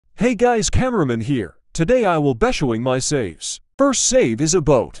Hey guys, cameraman here. Today I will be showing my saves. First save is a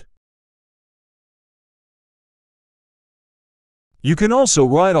boat. You can also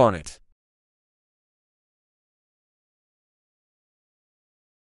ride on it.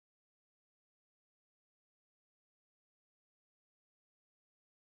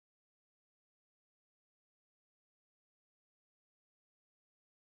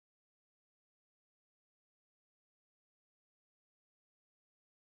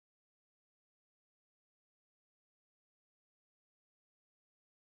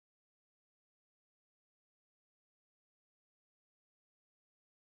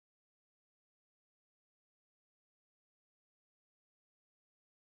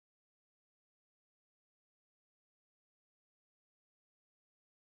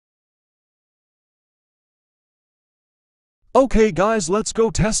 Okay guys, let's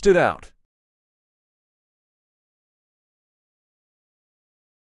go test it out.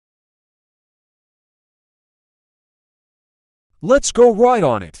 Let's go ride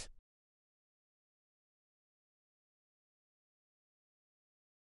on it.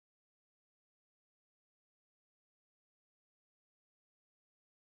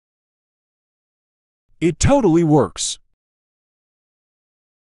 It totally works.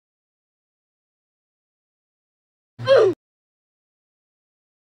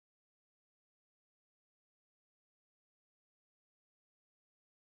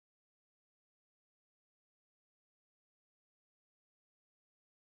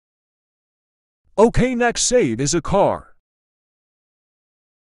 Okay, next save is a car.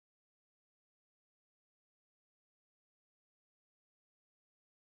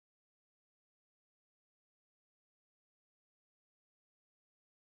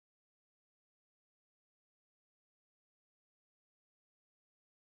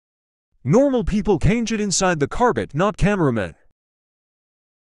 Normal people can't get inside the carpet, not cameramen.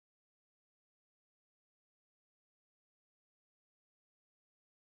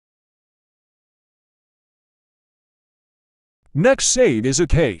 Next save is a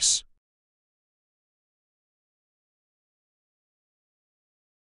case.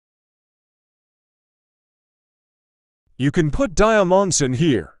 You can put diamonds in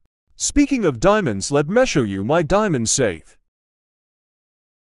here. Speaking of diamonds, let me show you my diamond save.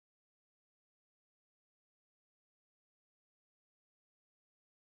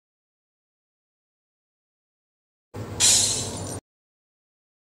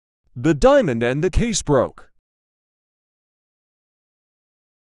 The diamond and the case broke.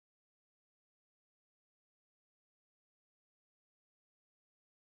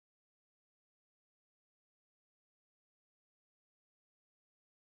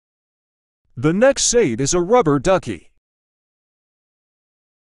 The next save is a rubber ducky.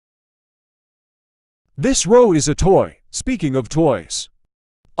 This row is a toy. Speaking of toys,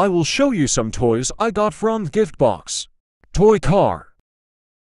 I will show you some toys I got from the gift box. Toy car.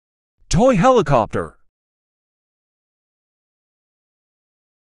 Toy helicopter.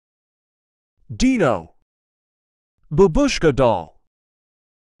 Dino. Babushka doll.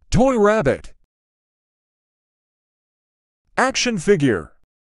 Toy rabbit. Action figure.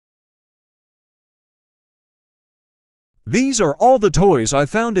 These are all the toys I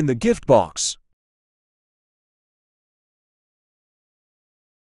found in the gift box.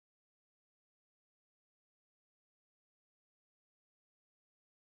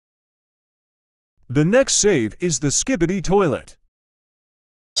 The next save is the Skibidi toilet.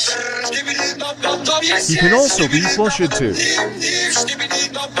 He can also be flushed too.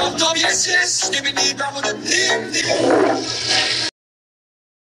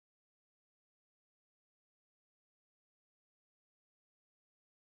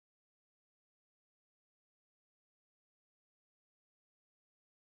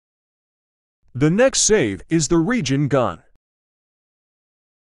 The next save is the Regen gun.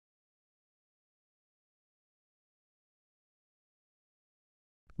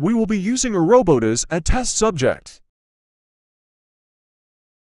 We will be using a robot as a test subject.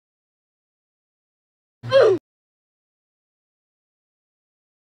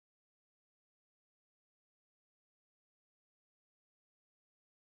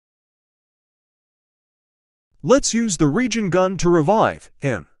 Let's use the Regen gun to revive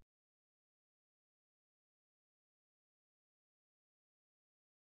him.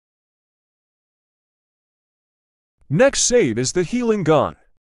 Next save is the healing gun.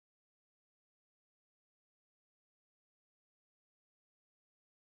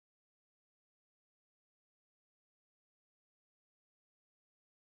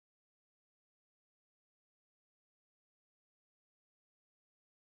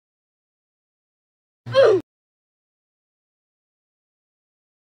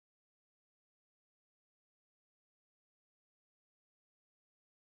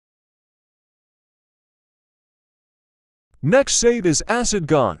 Next save is Acid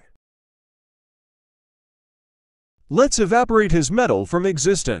Gun. Let's evaporate his metal from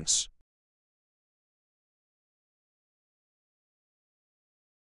existence.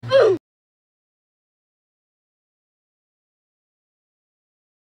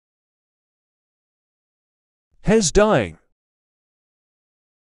 Hez dying.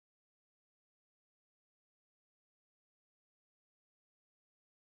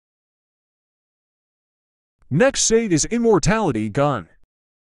 Next save is Immortality Gun.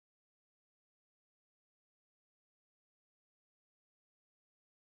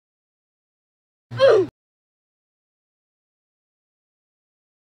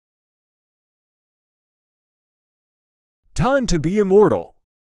 Time to be immortal.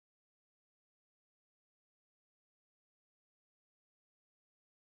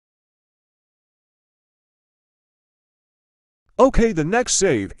 Okay, the next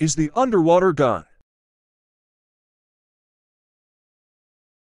save is the Underwater Gun.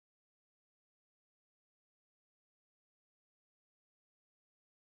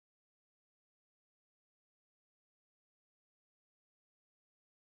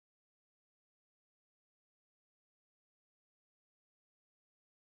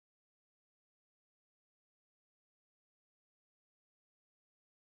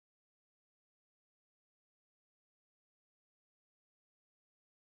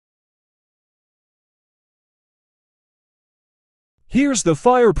 Here's the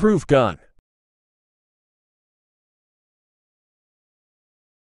Fireproof Gun.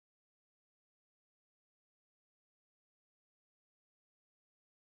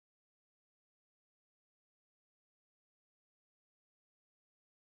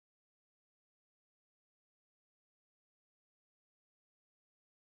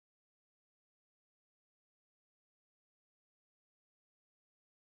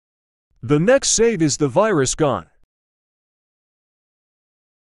 The next save is the Virus Gun.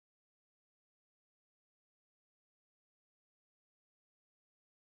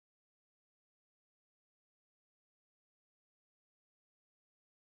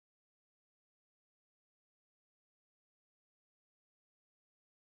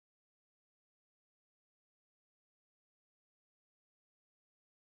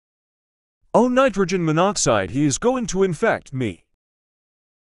 Oh, nitrogen monoxide, he is going to infect me.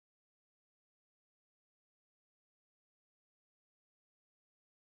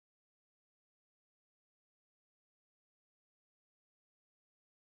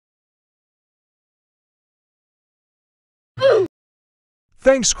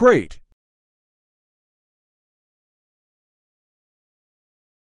 Thanks, Crate.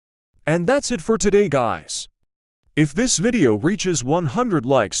 And that's it for today, guys. If this video reaches 100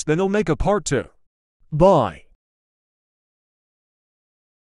 likes, then I'll make a part 2. Bye.